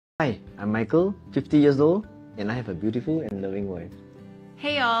Hi, I'm Michael, 50 years old, and I have a beautiful and loving wife.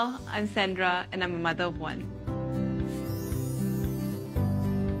 Hey y'all, I'm Sandra and I'm a mother of one.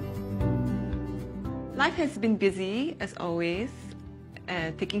 Life has been busy as always.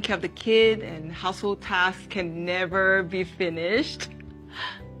 Taking care of the kid and household tasks can never be finished.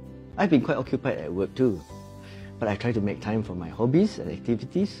 I've been quite occupied at work too, but I try to make time for my hobbies and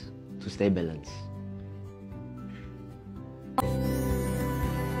activities to stay balanced.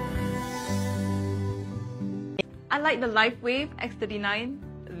 I like the LifeWave X39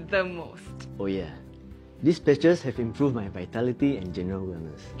 the most. Oh yeah, these patches have improved my vitality and general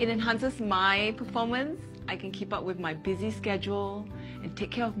wellness. It enhances my performance. I can keep up with my busy schedule and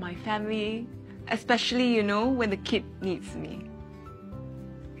take care of my family, especially, when the kid needs me.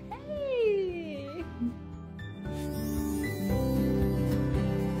 Hey!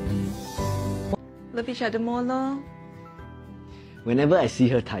 Love each other more, lor. Whenever I see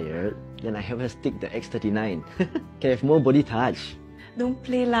her tired, then I help her stick the X39. Can have more body touch. Don't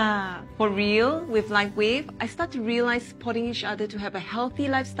play lah. For real, with LifeWave, I start to realize supporting each other to have a healthy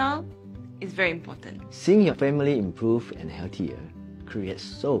lifestyle is very important. Seeing your family improve and healthier creates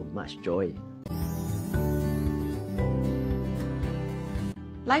so much joy.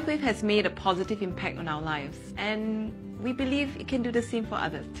 LifeWave has made a positive impact on our lives, and we believe it can do the same for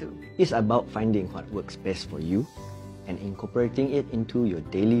others too. It's about finding what works best for you and incorporating it into your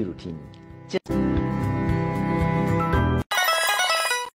daily routine.